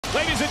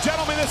Ladies and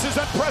gentlemen, this is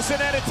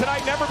unprecedented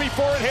tonight, never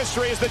before in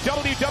history, as the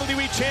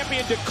WWE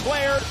Champion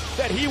declared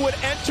that he would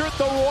enter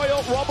the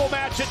Royal Rumble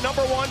match at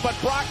 #1, but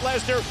Brock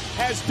Lesnar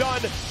has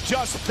done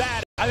just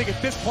that. I think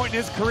at this point in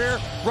his career,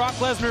 Brock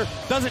Lesnar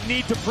doesn't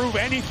need to prove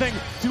anything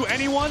to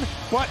anyone,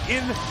 but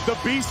in the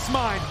Beast's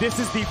mind, this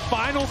is the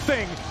final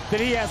thing that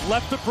he has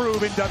left to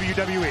prove in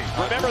WWE.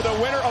 Remember, the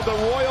winner of the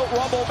Royal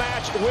Rumble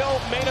match will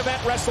main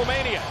event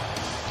WrestleMania.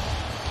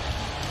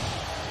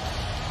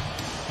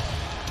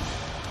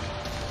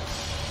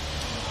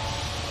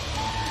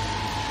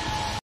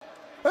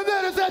 And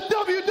that is what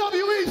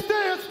WWE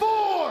stands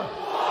for.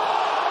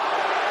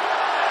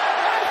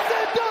 I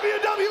said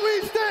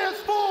WWE stands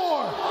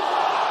for.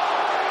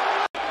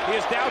 He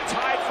is now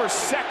tied for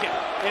second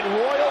in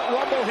Royal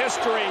Rumble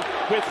history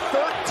with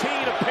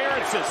 13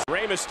 appearances.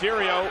 Rey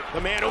Mysterio,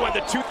 the man who won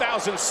the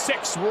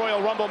 2006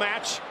 Royal Rumble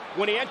match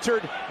when he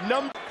entered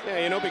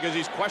because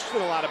he's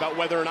questioned a lot about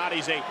whether or not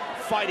he's a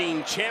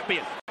fighting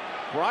champion.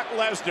 Brock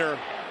Lesnar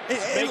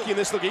is making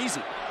this look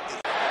easy.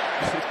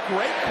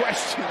 Great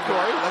question,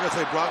 Corey. Like I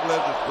say, Brock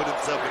Lesnar put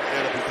himself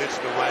in a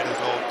position to write his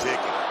own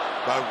ticket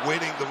by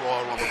winning the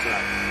Royal Rumble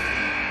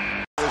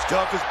match. As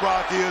tough as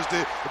Brock is,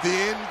 the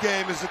end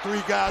game is the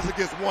 3 guys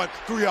against 1.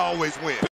 3 always win.